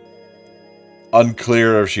basically,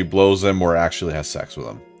 unclear if she blows him or actually has sex with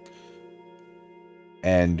him.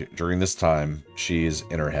 And during this time, she's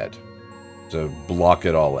in her head to block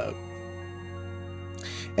it all out.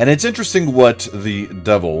 And it's interesting what the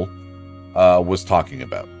devil was talking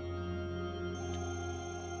about.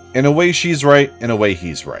 In a way, she's right. In a way,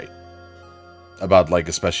 he's right. About, like,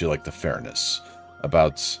 especially, like, the fairness.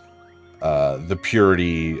 About the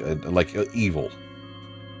purity, like, evil.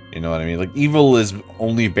 You know what I mean? Like, evil is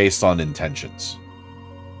only based on intentions.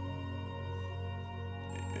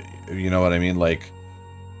 You know what I mean? Like,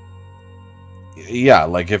 yeah,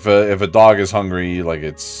 like, if a dog is hungry, like,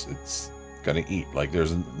 it's gonna eat. Like,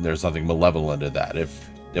 there's nothing malevolent in that. If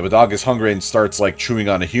a dog is hungry and starts, like, chewing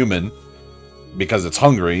on a human because it's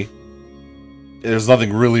hungry, there's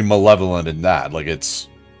nothing really malevolent in that. Like, it's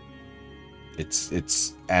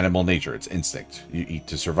animal nature. It's instinct. You eat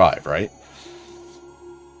to survive, right?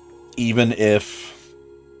 Even if,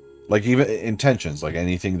 like, even intentions, like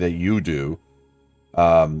anything that you do,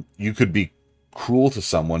 you could be cruel to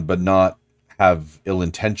someone, but not have ill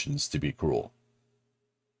intentions to be cruel.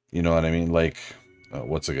 You know what I mean? Like,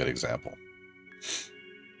 what's a good example?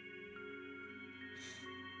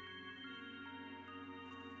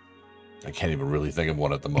 I can't even really think of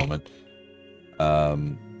one at the moment.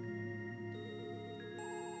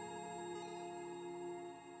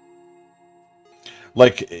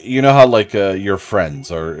 Like, you know how, like, your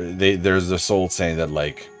friends are, there's this old saying that,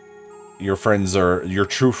 like, your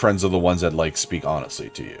true friends are the ones that, like, speak honestly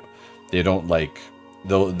to you. They don't, like,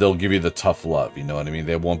 they'll give you the tough love, you know what I mean?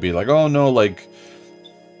 They won't be like, oh no, like,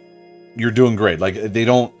 you're doing great. Like, they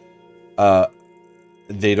don't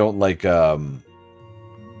like,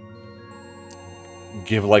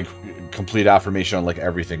 give, like, complete affirmation on, like,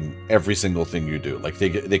 every single thing you do. Like,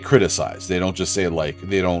 they criticize. They don't just say, like,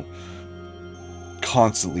 they don't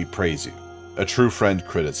constantly praise you. A true friend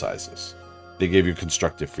criticizes. They give you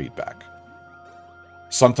constructive feedback.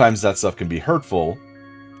 Sometimes that stuff can be hurtful.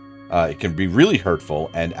 It can be really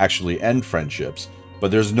hurtful and actually end friendships,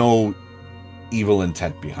 but there's no evil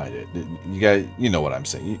intent behind it. You guys, you know what I'm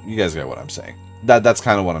saying. You guys get what I'm saying. That's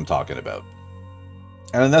kind of what I'm talking about.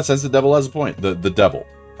 And in that sense, the devil has a point. The devil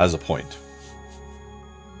has a point.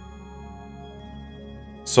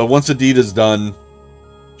 So once the deed is done,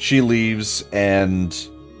 she leaves and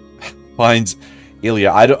finds Ilya.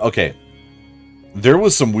 Okay. There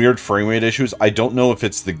was some weird frame rate issues. I don't know if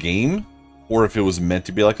it's the game or if it was meant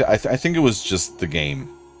to be like that. I think it was just the game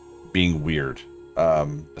being weird.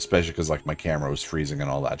 Especially because, like, my camera was freezing and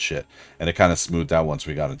all that shit. And it kind of smoothed out once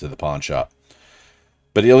we got into the pawn shop.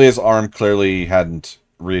 But Ilya's arm clearly hadn't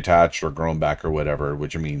reattached or grown back or whatever,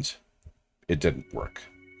 which means it didn't work.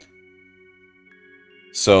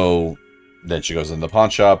 So then she goes in the pawn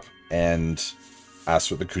shop and asks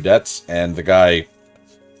for the Cadets, and the guy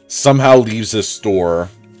somehow leaves his store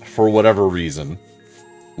for whatever reason,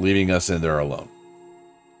 leaving us in there alone.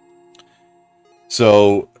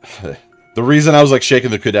 So the reason I was, like,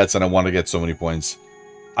 shaking the Cadets and I wanted to get so many points,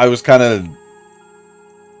 I was kind of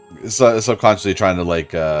subconsciously trying to,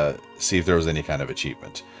 like, see if there was any kind of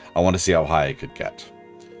achievement. I want to see how high I could get.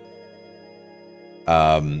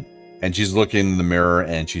 And she's looking in the mirror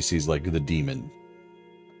and she sees like the demon.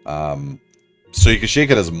 So you can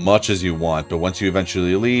shake it as much as you want, but once you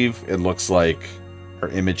eventually leave, it looks like her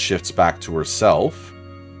image shifts back to herself.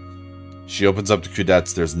 She opens up the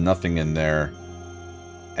cudettes, there's nothing in there.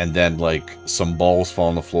 And then like some balls fall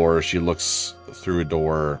on the floor, she looks through a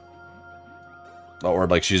door. Or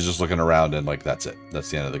like she's just looking around and like that's it. That's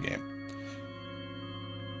the end of the game.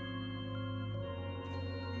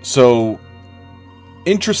 So,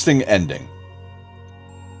 interesting ending.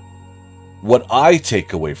 What I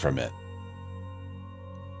take away from it,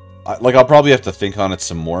 like I'll probably have to think on it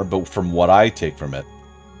some more, but from what I take from it,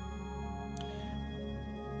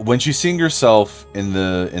 when she's seeing herself in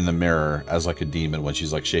the mirror as like a demon, when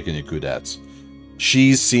she's like shaking the cudettes,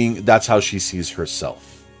 she's seeing, that's how she sees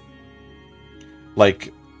herself.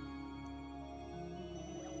 Like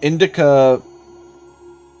Indika,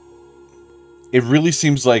 it really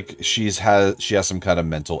seems like she has some kind of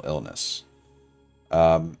mental illness,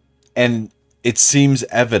 and it seems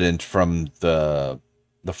evident from the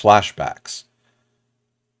flashbacks.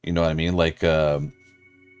 You know what I mean? Like,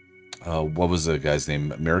 what was the guy's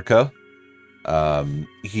name? Mirka.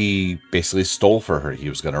 He basically stole for her. He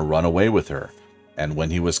was going to run away with her, and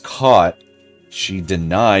when he was caught, she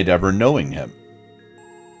denied ever knowing him,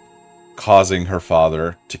 causing her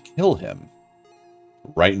father to kill him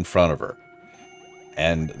right in front of her.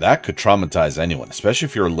 And that could traumatize anyone, especially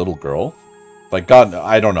if you're a little girl. Like, God,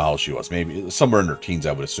 I don't know how she was. Maybe somewhere in her teens,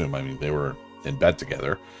 I would assume. I mean, they were in bed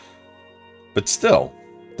together. But still,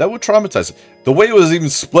 that would traumatize. The way it was even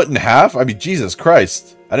split in half, I mean, Jesus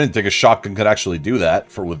Christ. I didn't think a shotgun could actually do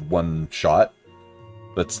that with one shot.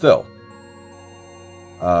 But still.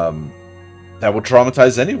 That would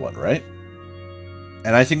traumatize anyone, right?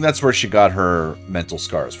 And I think that's where she got her mental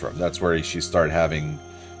scars from. That's where she started having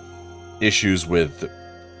issues with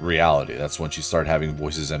reality. That's when she started having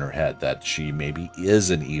voices in her head that she maybe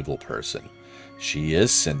is an evil person. She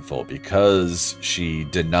is sinful because she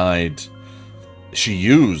used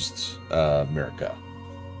Mirka.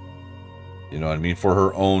 You know what I mean? For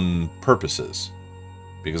her own purposes.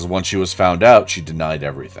 Because once she was found out, she denied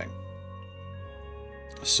everything.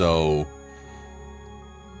 So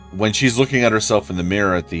when she's looking at herself in the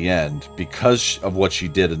mirror at the end, because of what she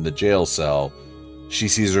did in the jail cell, she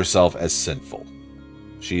sees herself as sinful.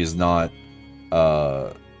 She is not,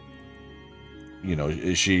 you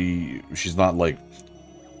know, she's not like,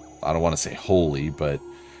 I don't want to say holy, but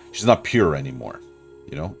she's not pure anymore,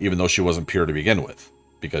 you know, even though she wasn't pure to begin with,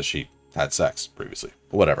 because she had sex previously,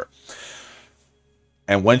 whatever.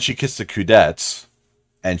 And when she kissed the cudettes,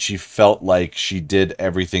 and she felt like she did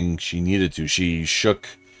everything she needed to, she shook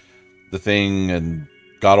the thing and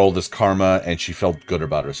got all this karma, and she felt good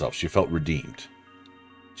about herself. She felt redeemed.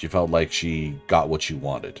 She felt like she got what she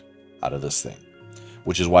wanted out of this thing,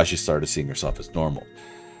 which is why she started seeing herself as normal.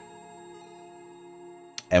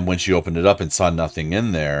 And when she opened it up and saw nothing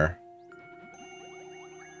in there,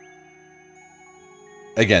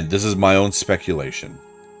 again, this is my own speculation.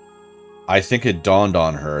 I think it dawned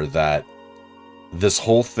on her that this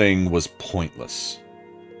whole thing was pointless.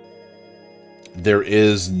 There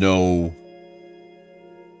is no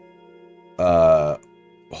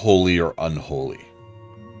holy or unholy.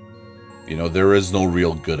 You know, there is no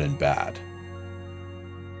real good and bad.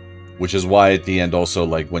 Which is why at the end also,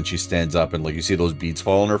 like, when she stands up and, like, you see those beads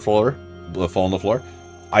fall on the floor,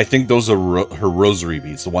 I think those are her rosary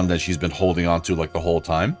beads, the one that she's been holding on to, like, the whole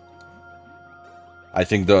time. I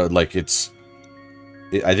think I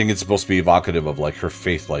think it's supposed to be evocative of, like, her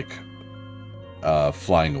faith, like,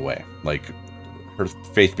 flying away. Like, her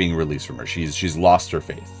faith being released from her. She's lost her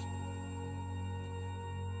faith.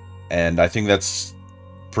 And I think that's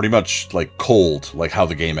pretty much like cold, like how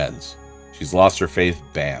the game ends. She's lost her faith,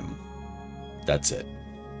 bam. That's it.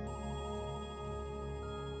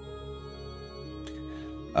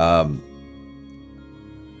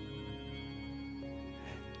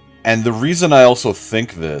 And the reason I also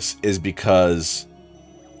think this is because,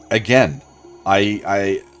 again,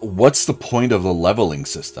 what's the point of the leveling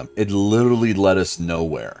system? It literally led us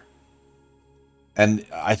nowhere. And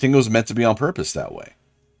I think it was meant to be on purpose that way.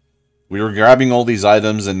 We were grabbing all these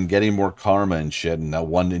items and getting more karma and shit. And that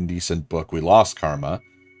one indecent book, we lost karma.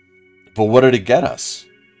 But what did it get us?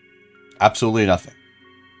 Absolutely nothing.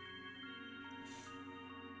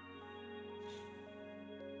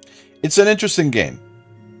 It's an interesting game.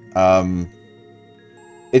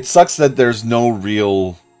 It sucks that there's no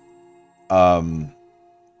real... there's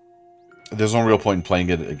no real point in playing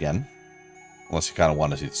it again. Unless you kind of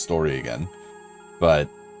want to see the story again. But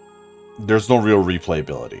there's no real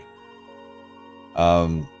replayability.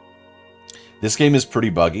 This game is pretty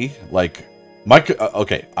buggy. Like,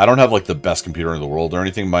 okay, I don't have like the best computer in the world or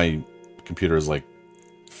anything. My computer is like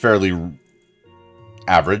fairly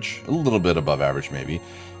average, a little bit above average maybe.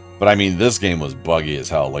 But I mean, this game was buggy as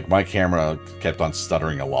hell. Like, my camera kept on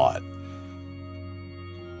stuttering a lot.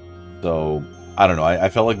 So, I don't know. I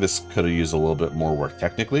felt like this could have used a little bit more work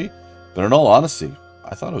technically. But in all honesty,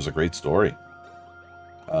 I thought it was a great story.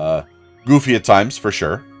 Goofy at times, for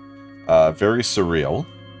sure. Very surreal.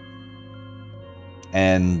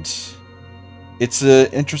 And it's an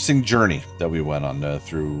interesting journey that we went on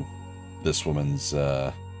through this woman's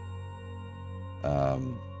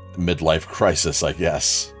midlife crisis, I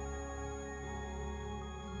guess.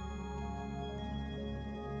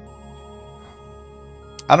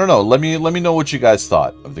 I don't know. Let me know what you guys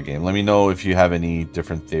thought of the game. Let me know if you have any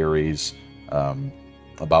different theories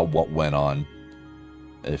about what went on.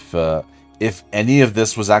 If any of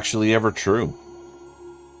this was actually ever true.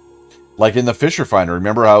 Like in the fish refiner,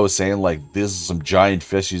 remember how I was saying, like, this is some giant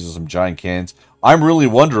fish, these are some giant cans? I'm really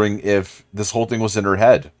wondering if this whole thing was in her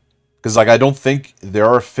head. Because, like, I don't think there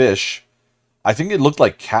are fish. I think it looked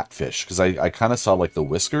like catfish, because I kind of saw, like, the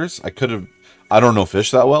whiskers. I don't know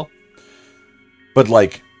fish that well. But,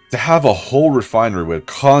 like, to have a whole refinery where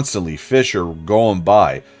constantly fish are going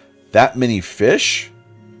by, that many fish?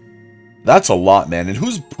 That's a lot, man. And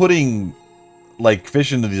who's putting, like,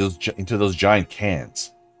 fish into those giant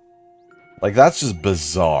cans? Like, that's just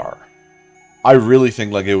bizarre. I really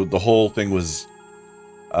think, like, the whole thing was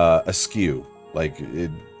askew. Like,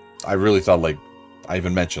 I really thought, like, I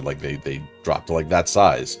even mentioned, like, they dropped to, like, that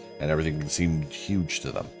size, and everything seemed huge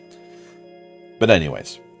to them. But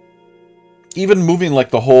anyways. Even moving, like,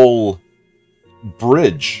 the whole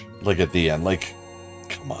bridge, like, at the end. Like,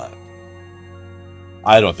 come on.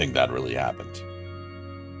 I don't think that really happened.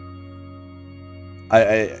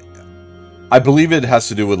 I believe it has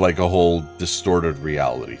to do with, like, a whole distorted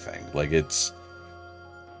reality thing. Like,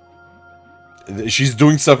 she's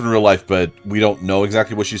doing stuff in real life, but we don't know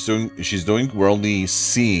exactly what she's doing. We're only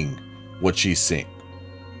seeing what she's seeing.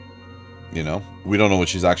 You know? We don't know what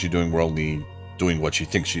she's actually doing. We're only doing what she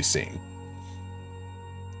thinks she's seeing.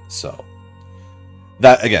 So,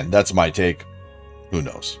 that's my take. Who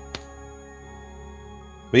knows?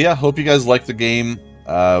 But yeah, hope you guys liked the game.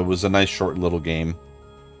 It was a nice, short, little game.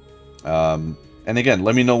 And again,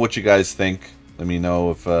 let me know what you guys think. Let me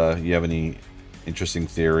know if you have any interesting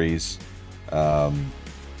theories.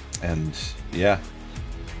 And yeah.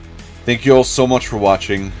 Thank you all so much for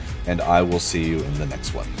watching, and I will see you in the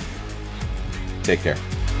next one. Take care.